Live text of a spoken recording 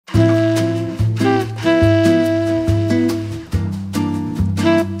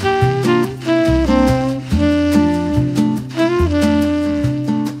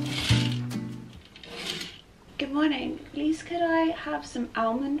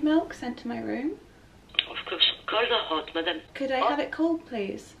almond milk sent to my room. Of course. Cold or hot, madame? Could I have it cold,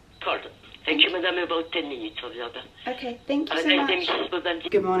 please? Cold. Thank you, madame. About 10 minutes, reviendra. Okay, thank you so much.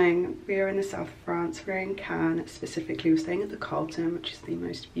 Good morning. We are in the south of France. We're in Cannes. Specifically, we're staying at the Carlton, which is the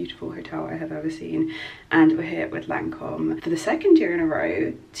most beautiful hotel I have ever seen. And we're here with Lancôme for the second year in a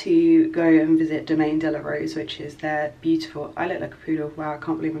row to go and visit Domaine de la Rose, which is their beautiful... I look like a poodle. Wow, I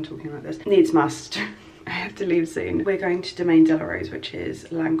can't believe I'm talking like this. Needs must. I have to leave soon. We're going to Domaine de la Rose, which is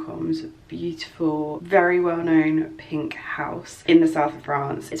Lancôme's beautiful, very well-known pink house in the south of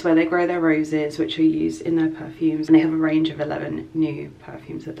France. It's where they grow their roses, which are used in their perfumes, and they have a range of 11 new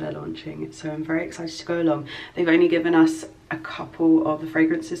perfumes that they're launching. So I'm very excited to go along. They've only given us a couple of the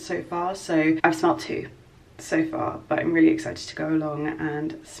fragrances so far, so I've smelled 2 so far, but I'm really excited to go along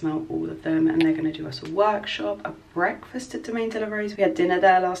and smell all of them. And they're going to do us a workshop, a breakfast at Domaine de la Rose. We had dinner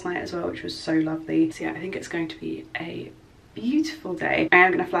there last night as well, which was so lovely. So yeah, I think it's going to be a beautiful day. I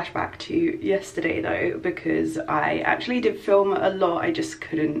am going to flash back to yesterday though, because I actually did film a lot. I just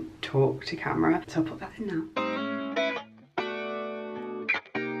couldn't talk to camera, so I'll put that in now.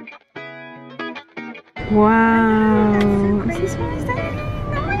 Wow, is this Wednesday?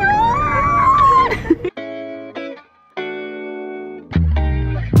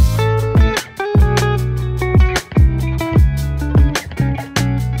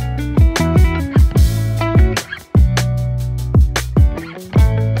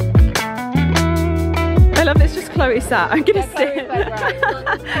 Sat. I'm gonna sit.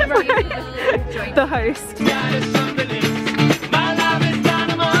 The host.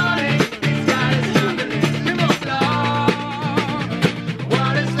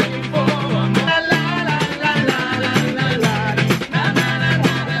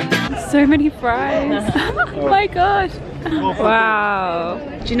 So many fries. Oh my god. Wow.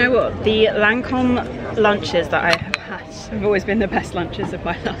 Do you know what? The Lancôme lunches that I have had have always been the best lunches of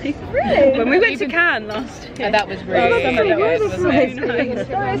my life. Really? When we went to Cannes last year. Oh, that was really good, wasn't it?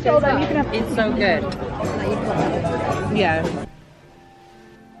 It's so good. Yeah.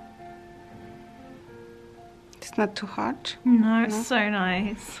 It's not too hot. No, it's so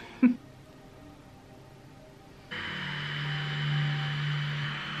nice.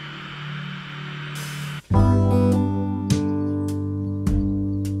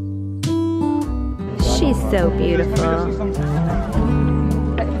 She's so beautiful.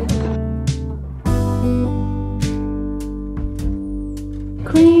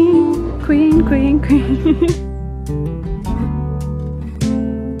 Queen, queen, queen, queen.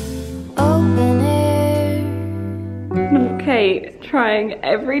 Open air. Okay, trying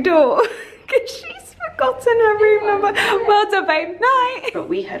every door because she's forgotten her room number. Well done, babe. Night. But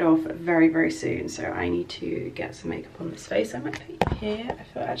we head off very, very soon, so I need to get some makeup on this face. I might put it here.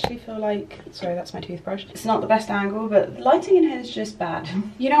 I actually feel like, sorry, that's my toothbrush. It's not the best angle, but the lighting in here is just bad.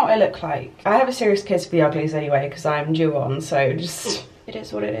 You know what I look like. I have a serious case for the uglies anyway, because I'm due on, so just... It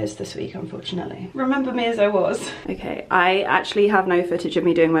is what it is this week, unfortunately. Remember me as I was. Okay, I actually have no footage of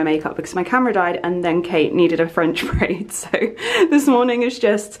me doing my makeup because my camera died and then Kate needed a French braid. So this morning is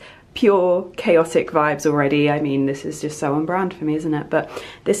just pure chaotic vibes already. I mean, this is just so on brand for me, isn't it? But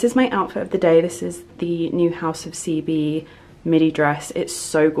this is my outfit of the day. This is the new House of CB midi dress. It's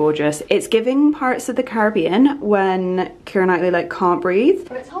so gorgeous. It's giving Pirates of the Caribbean when Keira Knightley like can't breathe.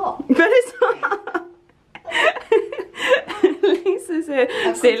 But it's hot. But it's hot. Lisa's here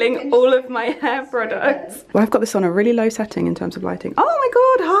stealing all of my hair products. Well, I've got this on a really low setting in terms of lighting. Oh my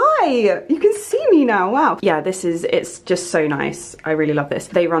god, hi! You can see me now, wow. Yeah, it's just so nice. I really love this.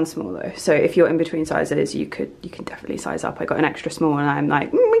 They run small though, so if you're in between sizes, you can definitely size up. I got an extra small and I'm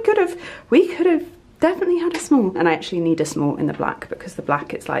like, we could have definitely had a small. And I actually need a small in the black because the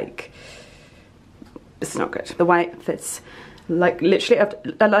black, it's like, it's not good. The white fits like literally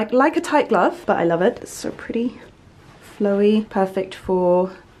like a tight glove, but I love it. It's so pretty, flowy, perfect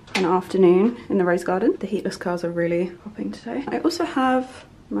for an afternoon in the rose garden. The heatless curls are really popping today. I also have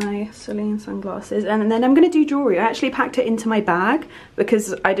my Celine sunglasses, and then I'm gonna do jewelry. I actually packed it into my bag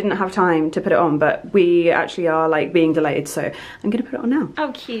because I didn't have time to put it on, but we actually are like being delayed, so I'm gonna put it on now.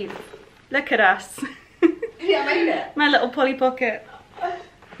 Oh cute, look at us. Yeah, I made it. My little Polly Pocket.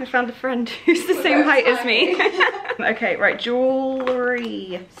 I found a friend who's the same height as me. Okay, right,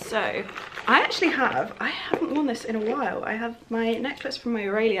 jewelry. So I haven't worn this in a while. I have my necklace from my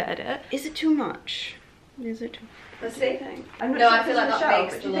Aurelia edit. Is it too much? Is it too much? Let's see. I'm not No, sure I feel like that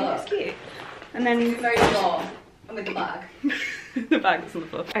makes the look. It's cute. And then it's very long. And with the bag. The bag is on the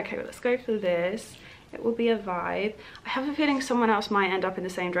floor. Okay, well, let's go for this. It will be a vibe. I have a feeling someone else might end up in the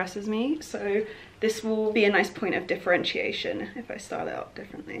same dress as me, so this will be a nice point of differentiation if I style it up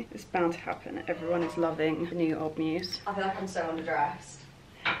differently. It's bound to happen. Everyone is loving the new old news. I feel like I'm so underdressed.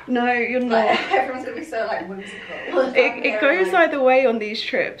 No, you're not. Like, everyone's gonna be so like whimsical. It goes either way on these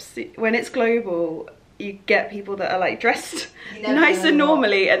trips. When it's global, you get people that are like dressed nice and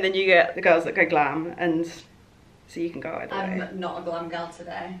normally, and then you get the girls that go glam, and so you can go either way. I'm not a glam girl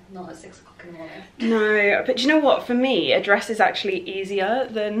today, not at 6 o'clock in the morning. No, but do you know what? For me, a dress is actually easier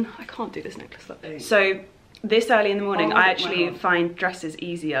than, I can't do this necklace look. So this early in the morning, I actually find dresses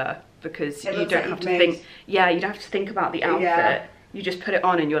easier because you don't have to think. Yeah, you don't have to think about the outfit. Yeah. You just put it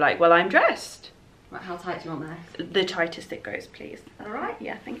on and you're like, well, I'm dressed. Right, how tight do you want this? The tightest it goes, please. All right.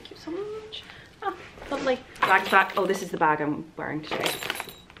 Yeah, thank you so much. Oh, lovely. Bag back. Oh, this is the bag I'm wearing today.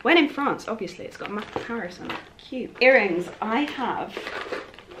 When in France, obviously, it's got a map of Paris on it. Cute. Earrings. I have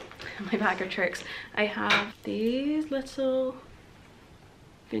my bag of tricks. I have these little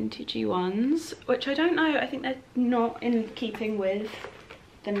vintagey ones, which I don't know. I think they're not in keeping with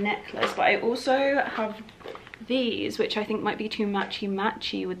the necklace, but I also have these, which I think might be too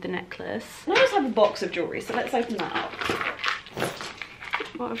matchy with the necklace. And I also have a box of jewellery, so let's open that up.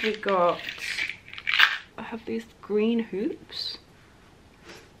 What have we got? I have these green hoops.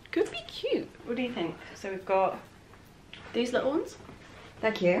 Could be cute. What do you think? So we've got these little ones.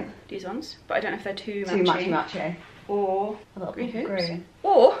 They're cute. These ones, but I don't know if they're too matchy. Or a little green hoops. Green.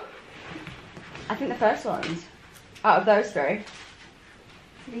 Or I think the first ones out of those three.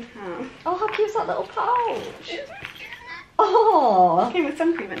 We have. Oh, how cute's that little pouch? Oh, came with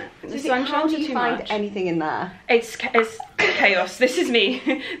sun cream in it. How do you find anything in there? It's chaos. This is me.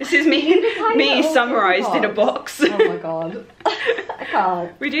 This is me summarised in a box. Oh my god, I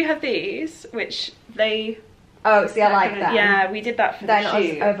can't. We do have these, which they. Oh, see, I like that. Yeah, we did that for They're the not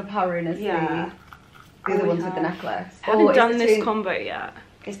shoot. as overpowering as the other ones with the necklace. I haven't done this combo yet.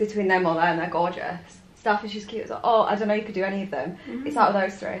 It's between them or them. They're gorgeous. Starfish is cute. Oh, I don't know. You could do any of them. It's out of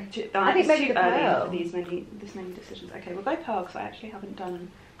those three. I think maybe the pearl. This many decisions. Okay, we'll go pearl because I actually haven't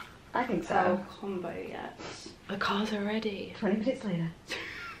done. I think so. Pearl combo yet. The cars are ready. 20 minutes later.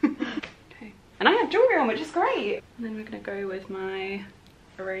 Okay. And I have jewellery on, which is great. And then we're gonna go with my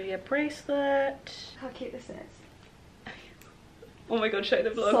Aurelia bracelet. How cute this is. Oh my god, show the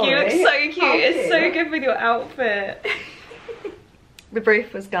vlog. Sorry. You look so cute. How it's cute. so good with your outfit. The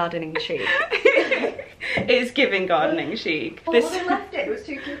brief was gardening chic. It's giving gardening chic. Oh, I left it. It was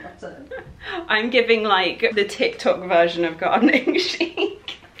too cute. I'm giving like the TikTok version of gardening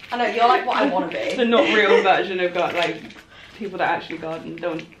chic. I know, you're like what I want to be. The not real version of like people that actually garden.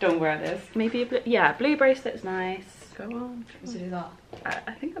 Don't wear this. Maybe a blue bracelet's nice. Go on. Let's do that.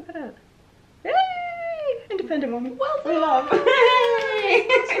 I think I better. Yay! Independent woman. Well done. We love. Right,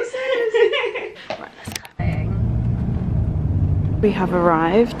 let's go. We have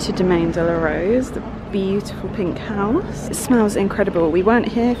arrived to Domaine de la Rose, the beautiful pink house. It smells incredible. We weren't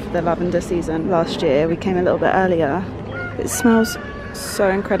here for the lavender season last year. We came a little bit earlier. It smells so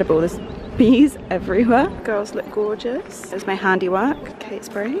incredible. There's bees everywhere. Girls look gorgeous. There's my handiwork, Kate's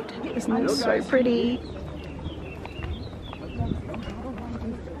braid. Isn't it so pretty?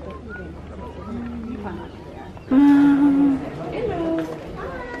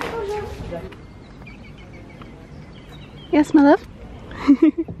 Yes, my love.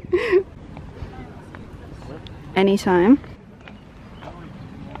 Anytime.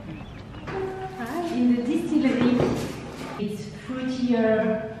 In the distillery, it's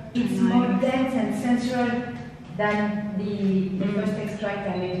fruitier, it's more dense and sensual than the first extract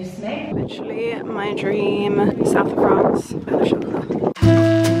I made you smell. Literally my dream, south of France, by the Châtelet.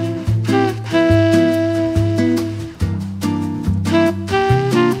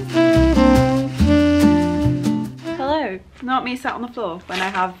 Hello, not me sat on the floor when I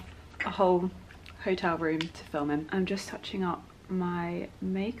have a whole hotel room to film in. I'm just touching up my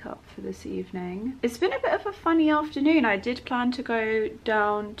makeup for this evening. It's been a bit of a funny afternoon. I did plan to go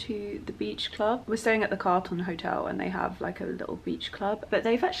down to the beach club. We're staying at the Carlton Hotel and they have like a little beach club, but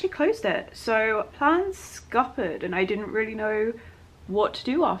they've actually closed it. So plans scuppered and I didn't really know what to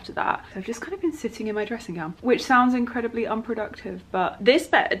do after that. So I've just kind of been sitting in my dressing gown, which sounds incredibly unproductive, but this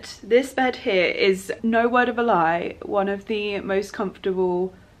bed here is, no word of a lie, one of the most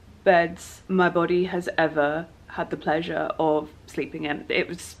comfortable beds my body has ever had the pleasure of sleeping in. It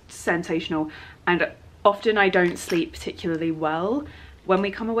was sensational, and often I don't sleep particularly well when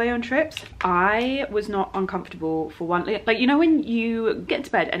we come away on trips. I was not uncomfortable for one, like, you know when you get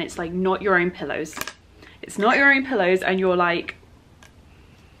to bed and it's like not your own pillows, it's not your own pillows and you're like,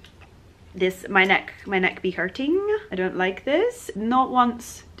 this, my neck be hurting, I don't like this. Not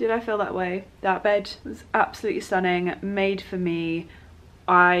once did I feel that way. That bed was absolutely stunning, made for me.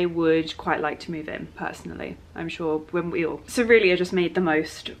 I would quite like to move in personally, I'm sure, when we all. So really I just made the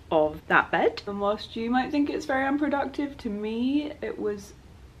most of that bed. And whilst you might think it's very unproductive, to me it was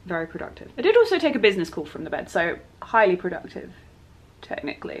very productive. I did also take a business call from the bed, so highly productive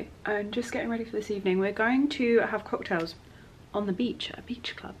technically. And just getting ready for this evening. We're going to have cocktails on the beach at a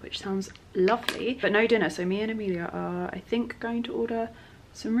beach club, which sounds lovely, but no dinner. So me and Amelia are, I think, going to order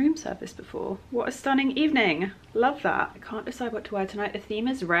some room service before. What a stunning evening. Love that. I can't decide what to wear tonight. The theme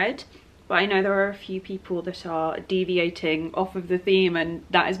is red, but I know there are a few people that are deviating off of the theme, and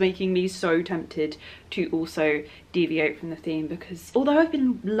that is making me so tempted to also deviate from the theme, because although I've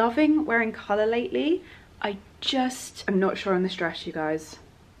been loving wearing colour lately, I'm not sure on this dress, you guys.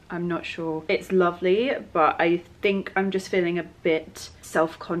 I'm not sure. It's lovely, but I think I'm just feeling a bit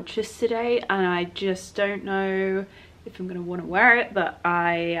self-conscious today, and I just don't know if I'm gonna want to wear it, but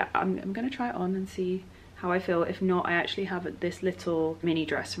I'm gonna try it on and see how I feel. If not, I actually have this little mini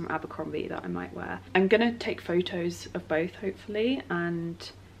dress from Abercrombie that I might wear. I'm gonna take photos of both, hopefully,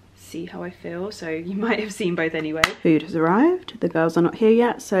 and see how I feel. So you might have seen both anyway. Food has arrived. The girls are not here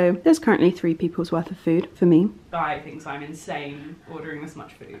yet, so there's currently 3 people's worth of food for me. I think I'm insane ordering this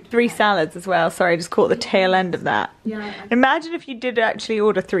much food. 3 salads as well. Sorry, I just caught the tail end of that. Yeah. Imagine if you did actually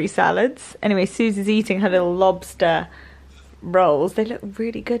order 3 salads. Anyway, Susie's eating her little lobster rolls. They look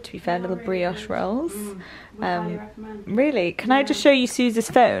really good, to be fair, little brioche rolls. Would highly recommend. Really? Can I just show you Susie's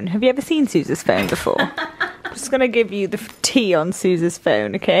phone? Have you ever seen Susie's phone before? I'm just gonna give you the tea on Susie's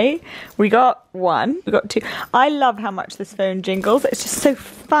phone, okay? We got 1, we got 2. I love how much this phone jingles. It's just so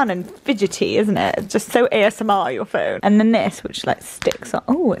fun and fidgety, isn't it? It's just so ASMR, your phone. And then this, which like sticks on.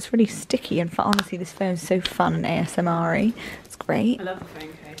 Oh, it's really sticky and fun. Honestly, this phone's so fun and ASMR-y. It's great. I love the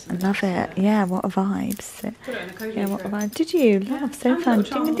phone case. I love it. Yeah, what a vibes. Put it in the cozy Yeah, what a tray. vibe. Did you? Yeah. Love, so And fun. a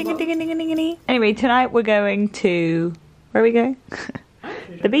little Ding, ding, charm ding, ding, ding, ding, ding. Anyway, tonight we're going to, where are we going?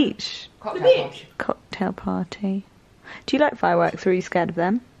 The beach. Cocktail beach. party. Cocktail party. Do you like fireworks, or are you scared of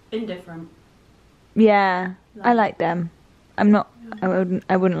them? Indifferent. Yeah, I like them. I'm not. I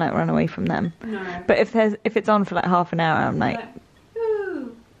wouldn't like run away from them. No. But if it's on for like half an hour, I'm like.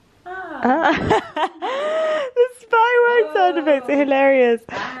 Ooh. Ah. The fireworks sound effects are hilarious.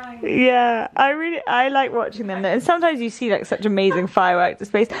 Bang. Yeah, I like watching them. And sometimes you see like such amazing fireworks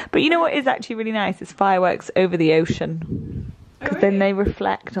displays. But you know what is actually really nice? Is fireworks over the ocean. Because then they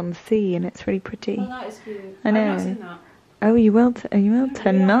reflect on the sea, and it's really pretty. Oh, that is cute. I know. I've not seen that. Oh, you will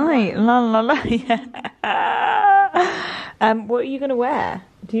tonight. La la la. Yeah. What are you gonna wear?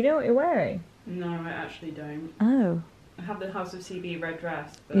 Do you know what you're wearing? No, I actually don't. Oh. I have the House of CB red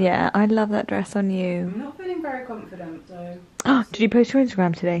dress. But Yeah, I love that dress on you. I'm not feeling very confident, so. Oh, did you post your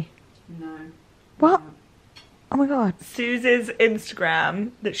Instagram today? No. What? Oh my god. Susie's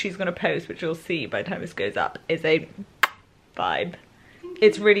Instagram that she's gonna post, which you'll see by the time this goes up, is a vibe.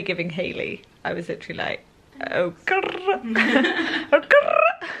 It's really giving Hailey. I was literally like, oh grrr. Oh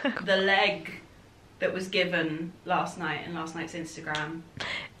grrr. The leg that was given last night in last night's Instagram.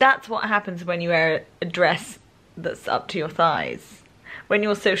 That's what happens when you wear a dress that's up to your thighs. When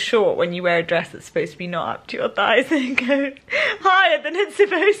you're so short, when you wear a dress that's supposed to be not up to your thighs, and it goes higher than it's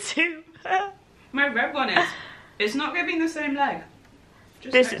supposed to. My red one is. It's not giving the same leg.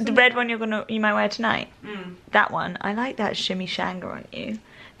 Just This next the to red me. one you might wear tonight. Mm. That one, I like that shimmy shanga on you.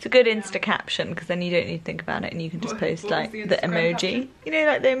 It's a good Insta caption, because then you don't need to think about it and you can just post What was like the the Instagram emoji. caption? You know,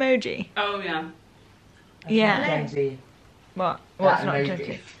 like the emoji. Oh yeah. Yeah. What? What's not emoji. Gen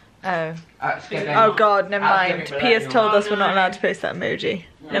Z? Oh. That's Oh god, never That's mind. giving Pia's told us Oh, we're not no. allowed to post that emoji.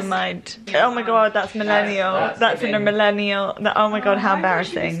 Never mind. Yeah. Oh my god, that's millennial. That's That's in a giving- millennial. Oh my god, how I thought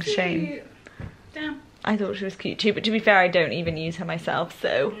she was embarrassing. Shame. cute. Damn. I thought she was cute too, but to be fair, I don't even use her myself,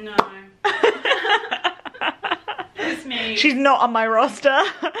 so. No. It's me. She's not on my roster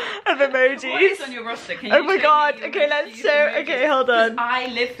of emojis. What is on your roster? Can you Oh my show god, me okay, your let's used show, emojis? okay, hold 'Cause on. I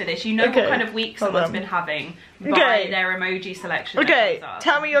live for this. You know Okay, what kind of week hold someone's on. been having by Okay. their emoji selection. Okay, that comes up.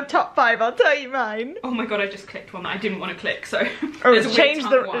 tell me your top 5, I'll tell you mine. Oh my god, I just clicked one that I didn't want to click, so Oh, there's it's a weird changed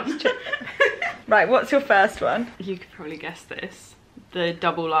tongue the... one. it's cha- Right, what's your first one? You could probably guess this. The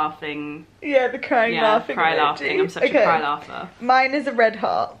double laughing. Yeah, the crying Yeah, laughing cry emoji. laughing. I'm such Okay. a cry laugher. Mine is a red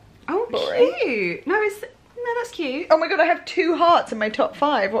heart. Oh, Boring. cute. No, that's cute. Oh my god, I have 2 hearts in my top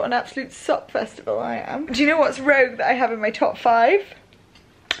 5. What an absolute sock festival I am. Do you know what's rogue that I have in my top 5?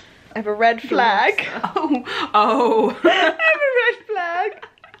 I have a red flag. Oh. I have a red flag.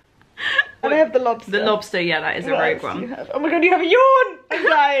 And I have the lobster. The lobster, yeah, that is a What rogue else do you one. have? Oh my god, you have a yawn! I'm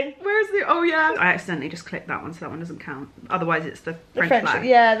dying. Where's the, oh yeah. I accidentally just clicked that one, so that one doesn't count. Otherwise it's the The French flag.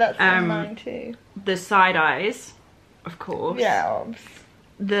 yeah, that's on Um, mine too. The side eyes, of course. Yeah, obs.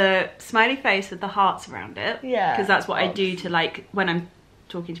 The smiley face with the hearts around it. Yeah, Because that's what I obs. do to like, when I'm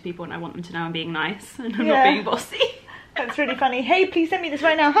talking to people and I want them to know I'm being nice and I'm Yeah. not being bossy. That's really funny. Hey, please send me this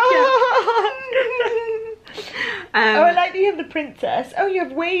right now. Oh, I like that you have the princess. Oh, you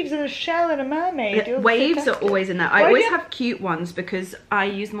have waves and a shell and a mermaid. Waves are always in there. I always have cute ones because I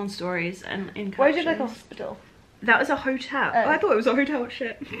use them on stories and in captions. Why do you like a hospital? That was a hotel. Oh, I thought it was a hotel.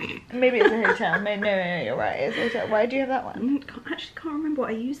 Shit. Maybe it's a hotel. No, you're right. It's a hotel. Why do you have that one? I actually can't remember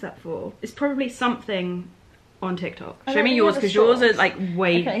what I use that for. It's probably something on TikTok. Show me yours because yours are like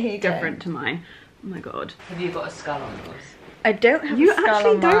way different to mine. Oh my god. Have you got a skull on yours? I don't have a skull on mine. You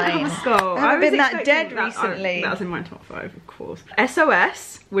actually don't have a skull. I haven't been that dead recently. That was in my top 5, of course.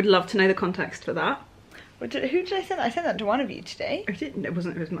 SOS, would love to know the context for that. Who did I send that? I sent that to one of you today. I didn't. It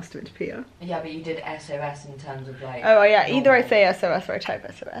wasn't. It must have been to Pia. Yeah, but you did SOS in terms of like. Oh yeah. Either I say SOS or I type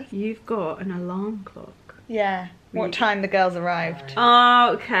SOS. You've got an alarm clock. Yeah. What time the girls arrived.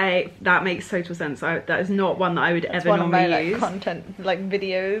 Oh, okay. That makes total sense. That is not one that I would ever normally use. Like, content, like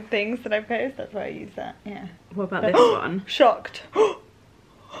video things that I post. That's why I use that. Yeah. What about this one? Shocked. What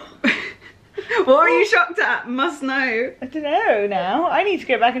are you shocked at? Must know. I don't know now. I need to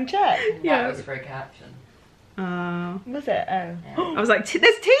go back and check. Yeah. That was for a caption. Was it? Oh. Yeah. I was like,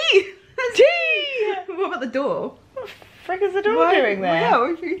 there's tea! There's tea! What about the door? What the frick is the door doing there?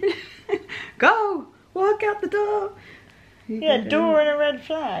 Well, go! Walk out the door! Yeah, door and a red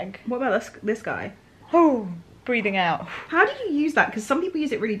flag. What about this guy? Oh, breathing out. How do you use that? Because some people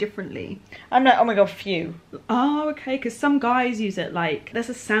use it really differently. I'm like, oh my god, phew. Oh, okay, because some guys use it like, there's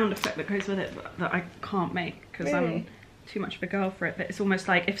a sound effect that goes with it that I can't make because I'm too much of a girl for it. But it's almost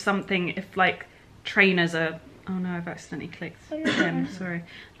like if like trainers are, oh no, I've accidentally clicked him, sorry.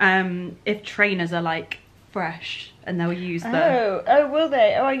 If trainers are like fresh and they'll use the... Oh, will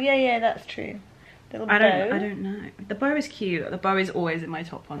they? Oh yeah, that's true. I don't know. The bow is cute. The bow is always in my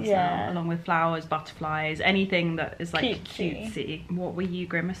top ones now, along with flowers, butterflies, anything that is like cutesy. What were you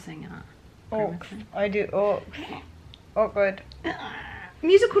grimacing at? Orcs. I do orcs. Awkward.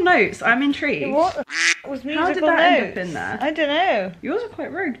 Musical notes. I'm intrigued. What the was musical notes? How did that end up in there? I don't know. Yours are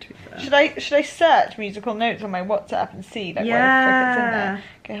quite rogue, to be fair. Should I search musical notes on my WhatsApp and see like what the frick it's in there?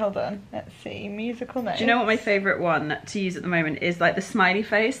 Okay, hold on. Let's see. Musical notes. Do you know what my favourite one to use at the moment is? Like the smiley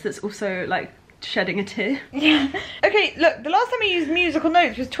face that's also like shedding a tear. Yeah. Okay, look, the last time I used musical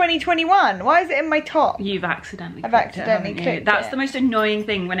notes was 2021. Why is it in my top? I've accidentally clicked it. That's the most annoying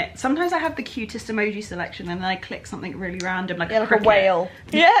thing when sometimes I have the cutest emoji selection and then I click something really random like a whale.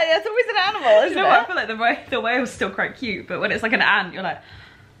 Yeah, it's always an animal, isn't it? I feel like the whale's still quite cute, but when it's like an ant, you're like,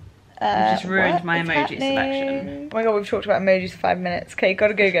 you've just ruined my emoji selection. Oh my god, we've talked about emojis for 5 minutes. Okay,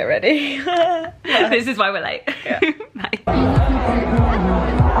 gotta go get ready. This is why we're late. Yeah. Bye.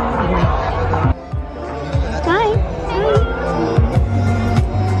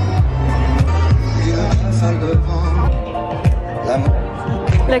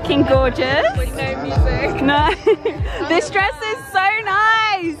 Looking gorgeous. With no music. No. This dress is so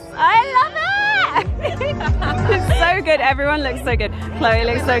nice. I love it. It's so good. Everyone looks so good. Chloe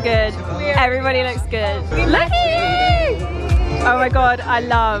looks so good. Everybody looks good. Look at you. Oh my god, I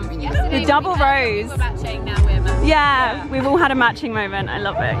love the double rose. Yeah, we've all had a matching moment. I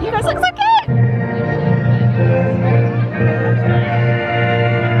love it. You guys look so cute.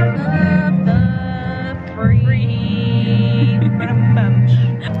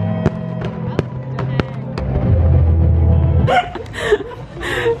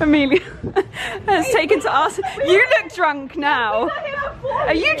 Amelia has taken to us. You look drunk now.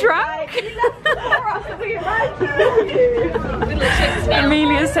 Are you drunk?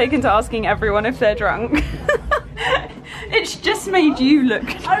 Amelia's taken to asking everyone if they're drunk. It's just made you look.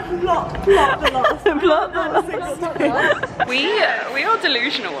 I've blocked the last. We are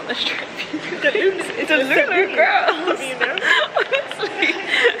delusional on this trip. Delusional girls. Honestly,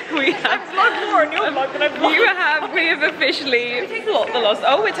 we have. I've vlogged more on your vlog than I've vlogged. We have officially blocked the lost.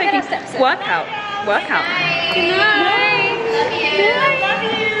 Oh, we're taking workout. Workout. Good night. Love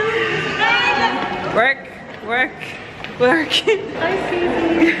you. Work. Hi,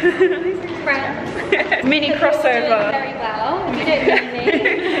 Suzie. Mini crossover. Very well. You don't know me.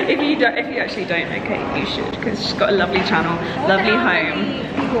 If you actually don't, okay, you should, because she's got a lovely channel, lovely home.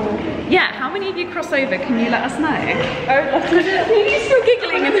 Yeah, how many of you cross over? Can you let us know? Oh, love to. You're still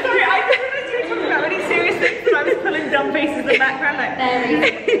giggling. Sorry, I didn't realize you were talking about any serious things, but I was pulling dumb faces in the background. Like,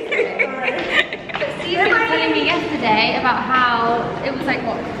 But Suzie was telling me yesterday about how it was like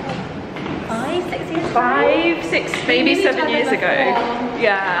what? 5, 6 years ago? 5, 6, maybe 7 years ago.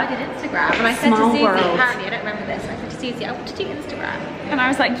 Yeah. I did Instagram and I said to Suzie, apparently I don't remember this, I said to Suzie, I want to do Instagram. And I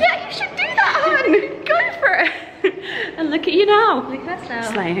was like, yeah, you should do that, hon. Go for it. And look at you now. Look at us now.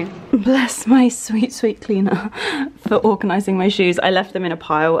 Slaying. Bless my sweet, sweet cleaner for organising my shoes. I left them in a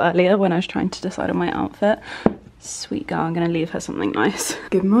pile earlier when I was trying to decide on my outfit. Sweet girl, I'm going to leave her something nice.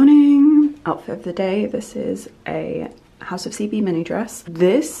 Good morning. outfit of the day. This is a House of CB mini dress.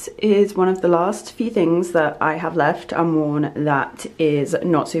 This is one of the last few things that I have left unworn that is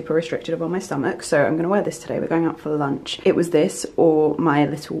not super restrictive on my stomach, so I'm gonna wear this today. We're going out for lunch. It was this or my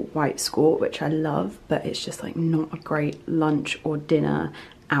little white skirt, which I love, but it's just like not a great lunch or dinner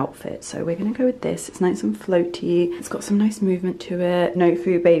outfit, so we're gonna go with this. It's nice and floaty, it's got some nice movement to it. No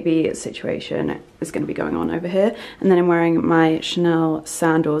food baby situation is going to be going on over here. And then I'm wearing my Chanel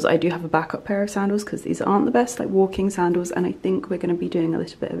sandals. I do have a backup pair of sandals because these aren't the best, like walking sandals, and I think we're going to be doing a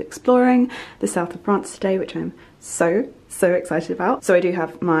little bit of exploring the south of France today, which I'm so excited about. So I do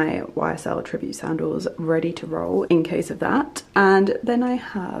have my YSL tribute sandals ready to roll in case of that. And then I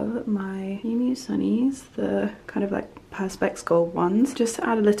have my Miu Miu Sunnies, the kind of like Perspex gold ones, just to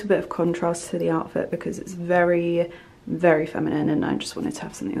add a little bit of contrast to the outfit because it's very feminine, and I just wanted to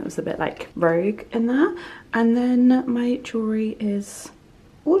have something that was a bit like rogue in there. And then my jewelry is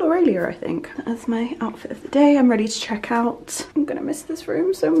all Aurelia, I think. That's my outfit of the day. I'm ready to check out. I'm gonna miss this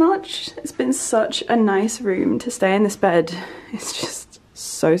room so much. It's been such a nice room to stay in. This bed is just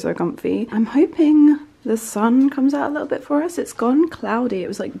so comfy. I'm hoping the sun comes out a little bit for us. It's gone cloudy. It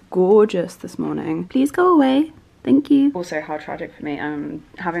was like gorgeous this morning. Please go away. Thank you. Also, how tragic for me, I'm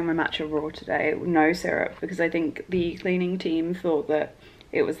having my matcha raw today, no syrup, because I think the cleaning team thought that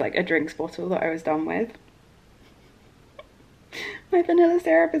it was like a drinks bottle that I was done with. My vanilla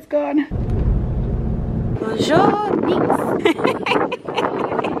syrup is gone. Bonjour, Nice.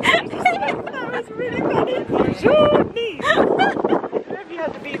 That was really funny. Bonjour, Nice. You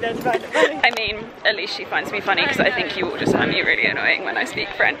had to be there to find it funny. I mean, at least she finds me funny because I think you all just find me really annoying when I speak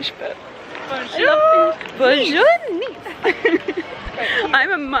French, but bonjour! Bonjour!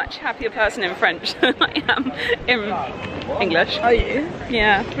 I'm a much happier person in French than I am in English. Are you?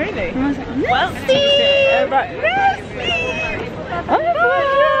 Yeah. Really? And I was like, merci! Merci! Au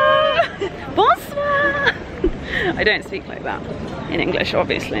revoir! Bonsoir! I don't speak like that in English,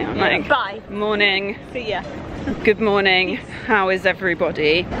 obviously. I'm like, bye. Morning. See ya. Good morning. How is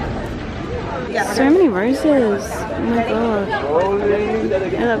everybody? So many roses. Oh my god.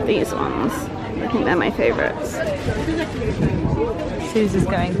 I love these ones. I think they're my favorites. Susie's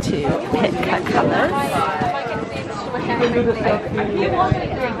going to pick her colours.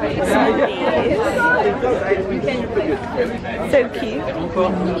 So cute.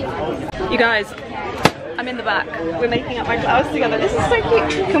 You guys, I'm in the back. We're making up my flowers together. This is so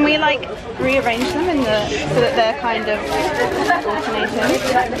cute. Can we like rearrange them in the so that they're kind of alternating?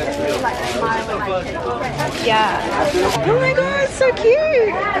 Yeah. Oh my god, it's so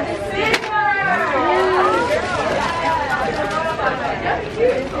cute.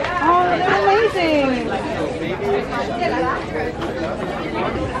 Oh, that's amazing.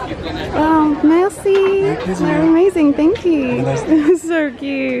 Oh, merci. They're amazing, thank you. So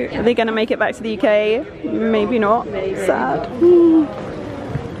cute. Are they gonna make it back to the UK? Maybe not. Sad.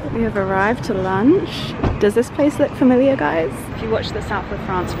 We have arrived to lunch. Does this place look familiar, guys? If you watched the South of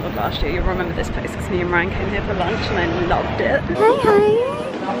France vlog last year, you'll remember this place because me and Ryan came here for lunch and I loved it. Hi.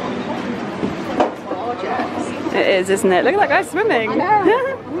 It is, isn't it? Look at that guy swimming.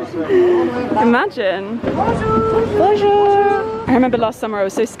 Imagine. Bonjour. Bonjour. I remember last summer I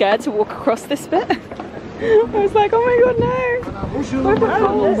was so scared to walk across this bit. I was like, oh my god, no. Bonjour.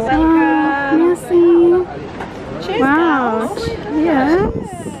 Welcome. Merci. Cheers, wow. Girls. Yes.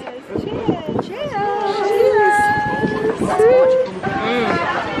 Cheers. Cheers.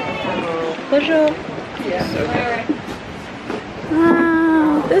 Bonjour.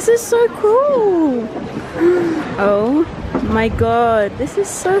 Wow, this is so cool. Oh my god, this is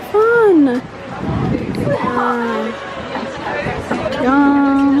so fun.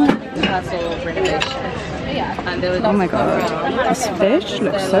 Oh my god, this fish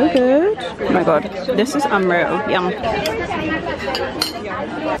looks so good. Oh my god, this is unreal. Yum.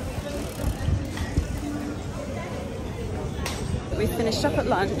 We finished up at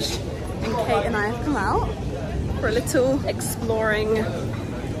lunch and Kate and I have come out for a little exploring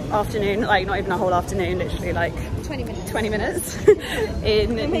afternoon, like not even a whole afternoon, literally like 20 minutes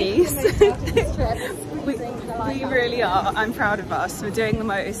in Nice. We really are. I'm proud of us. We're doing the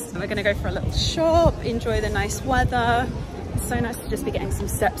most. We're gonna go for a little shop, enjoy the nice weather. It's so nice to just be getting some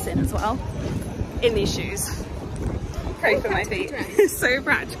steps in as well in these shoes. Pray for my feet. It's so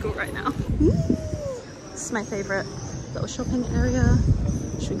practical right now. This is my favorite little shopping area.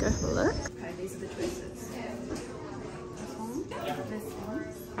 Should we go have a look? Okay, these are the choices. This one, this one.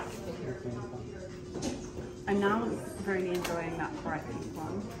 I'm now really enjoying that bright pink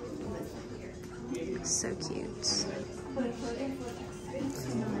one. So cute.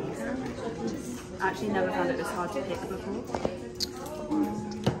 I actually never found it this hard to pick before.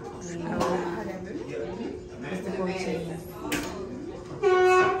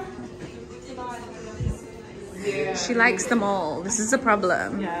 She likes them all. This is a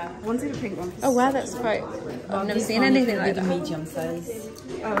problem. Yeah, one's in a pink one. Oh wow, that's quite... I've never seen anything like that. Medium size.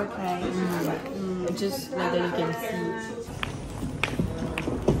 Oh, okay. Just whether you can see.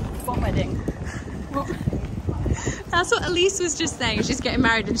 What wedding? That's what Elise was just saying. She's getting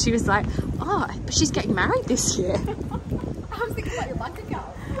married and she was like, oh, but she's getting married this year. I was thinking about your bank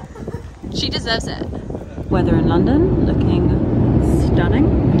account. She deserves it. Weather in London looking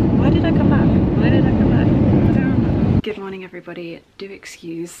stunning. Why did I come back? Why did I come back? I don't remember. Good morning, everybody. Do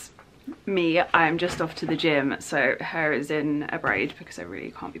excuse me, I'm just off to the gym, so hair is in a braid because I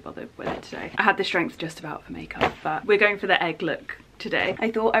really can't be bothered with it today. I had the strength just about for makeup, but we're going for the egg look today.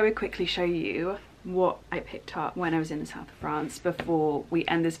 I thought I would quickly show you what I picked up when I was in the south of France before we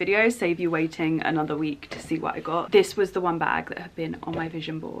end this video, save you waiting another week to see what I got. This was the one bag that had been on my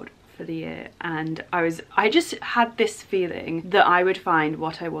vision board for the year, and I just had this feeling that I would find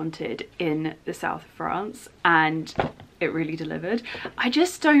what I wanted in the south of France, and it really delivered. I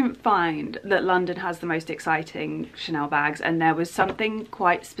just don't find that London has the most exciting Chanel bags, and there was something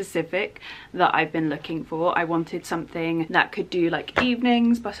quite specific that I've been looking for. I wanted something that could do like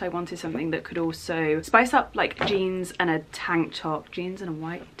evenings, but I wanted something that could also spice up like jeans and a tank top, jeans and a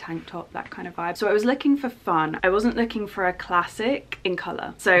white tank top, that kind of vibe. So I was looking for fun. I wasn't looking for a classic in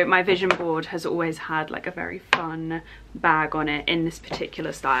colour. So my vision board has always had like a very fun bag on it in this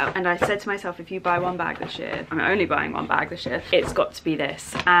particular style, and I said to myself, if you buy one bag this year, I'm only buying one bag this year, it's got to be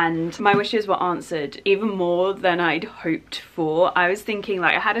this. And my wishes were answered even more than I'd hoped for. I was thinking,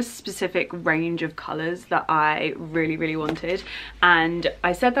 like, I had a specific range of colours that I really wanted, and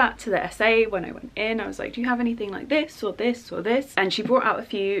I said that to the SA when I went in. I was like, do you have anything like this or this or this? And she brought out a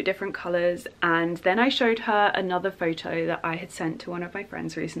few different colours, and then I showed her another photo that I had sent to one of my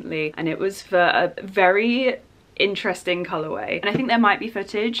friends recently, and it was for a very interesting colorway, and I think there might be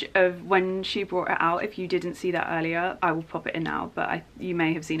footage of when she brought it out. If you didn't see that earlier, I will pop it in now, but you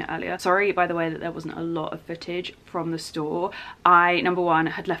may have seen it earlier. Sorry, by the way, that there wasn't a lot of footage from the store. I, number one,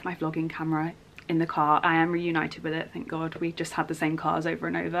 had left my vlogging camera in the car. I am reunited with it, thank God. We just had the same cars over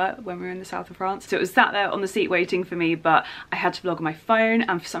and over when we were in the south of France, so it was sat there on the seat waiting for me, but I had to vlog on my phone,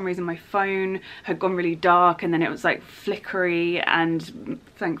 and for some reason my phone had gone really dark, and then it was like flickery, and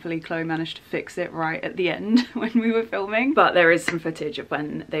thankfully Chloe managed to fix it right at the end when we were filming. But there is some footage of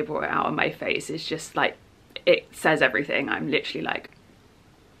when they brought it out, and my face is just like, it says everything. I'm literally like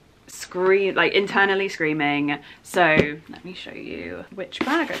internally screaming. So let me show you which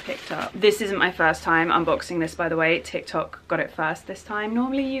bag I picked up. This isn't my first time unboxing this, by the way. TikTok got it first this time.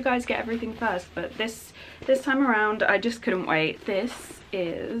 Normally you guys get everything first, but this time around I just couldn't wait. This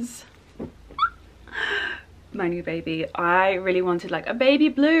is my new baby. I really wanted like a baby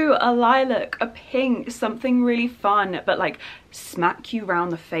blue, a lilac, a pink, something really fun, but like smack you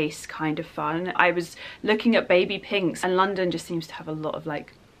round the face kind of fun. I was looking at baby pinks, and London just seems to have a lot of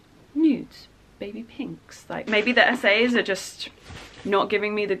like nudes, baby pinks. Like, maybe the SAs are just not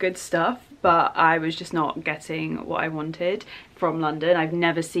giving me the good stuff, but I was just not getting what I wanted from London. I've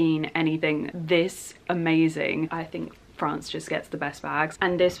never seen anything this amazing. I think France just gets the best bags,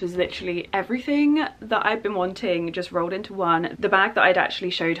 and this was literally everything that I've been wanting just rolled into one. The bag that I'd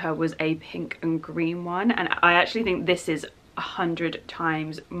actually showed her was a pink and green one, and I actually think this is 100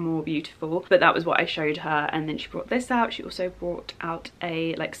 times more beautiful, but that was what I showed her. And then she brought this out. She also brought out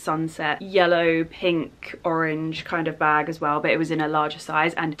a like sunset yellow, pink, orange kind of bag as well, but it was in a larger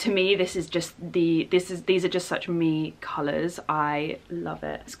size. And to me, this is just these are just such me colors. I love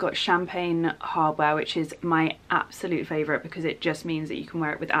it. It's got champagne hardware, which is my absolute favorite because it just means that you can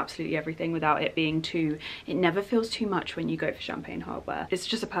wear it with absolutely everything without it being too, it never feels too much when you go for champagne hardware. It's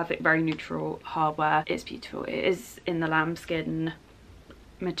just a perfect, very neutral hardware. It's beautiful. It is in the lambskin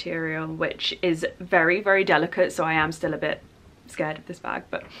material, which is very delicate, so I am still a bit scared of this bag,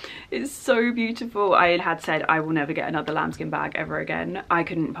 but it's so beautiful. I had said I will never get another lambskin bag ever again. I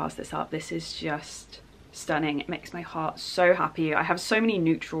couldn't pass this up. This is just stunning. It makes my heart so happy. I have so many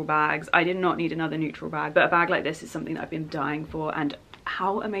neutral bags. I did not need another neutral bag, but a bag like this is something that I've been dying for. And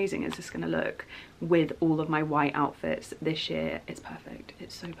how amazing is this going to look with all of my white outfits this year? It's perfect.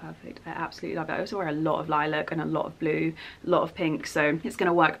 It's so perfect. I absolutely love it. I also wear a lot of lilac and a lot of blue, a lot of pink, so it's going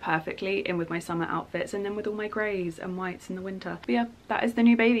to work perfectly in with my summer outfits, and then with all my greys and whites in the winter. But yeah, that is the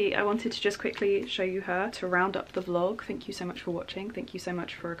new baby. I wanted to just quickly show you her to round up the vlog. Thank you so much for watching. Thank you so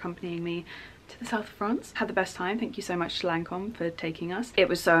much for accompanying me to the south of France. Had the best time. Thank you so much to Lancôme for taking us. It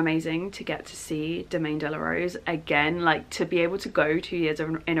was so amazing to get to see Domaine de la Rose again. Like, to be able to go 2 years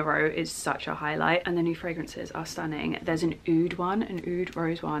in a row is such a highlight, and the new fragrances are stunning. There's an oud one, an oud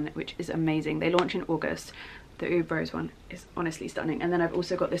rose one, which is amazing. They launch in August. The oud rose one is honestly stunning, and then I've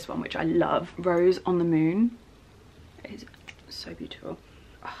also got this one which I love, Rose on the Moon. so beautiful.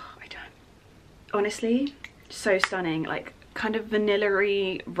 Oh, I don't, honestly, so stunning. Like kind of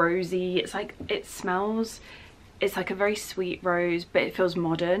vanilla-y, rosy. It's like, it smells, it's like a very sweet rose, but it feels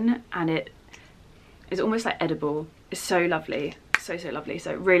modern, and it is almost like edible. It's so lovely, so lovely.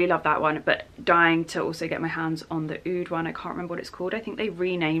 So really love that one, but dying to also get my hands on the oud one. I can't remember what it's called. I think they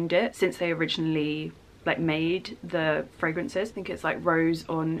renamed it since they originally like made the fragrances. I think it's like rose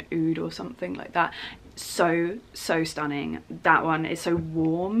on oud or something like that. So stunning. That one is so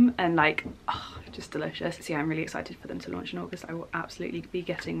warm and like, oh, just delicious. So yeah, I'm really excited for them to launch in August. I will absolutely be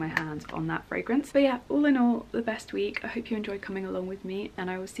getting my hands on that fragrance. But yeah, all in all, the best week. I hope you enjoyed coming along with me, and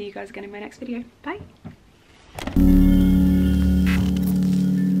I will see you guys again in my next video. Bye.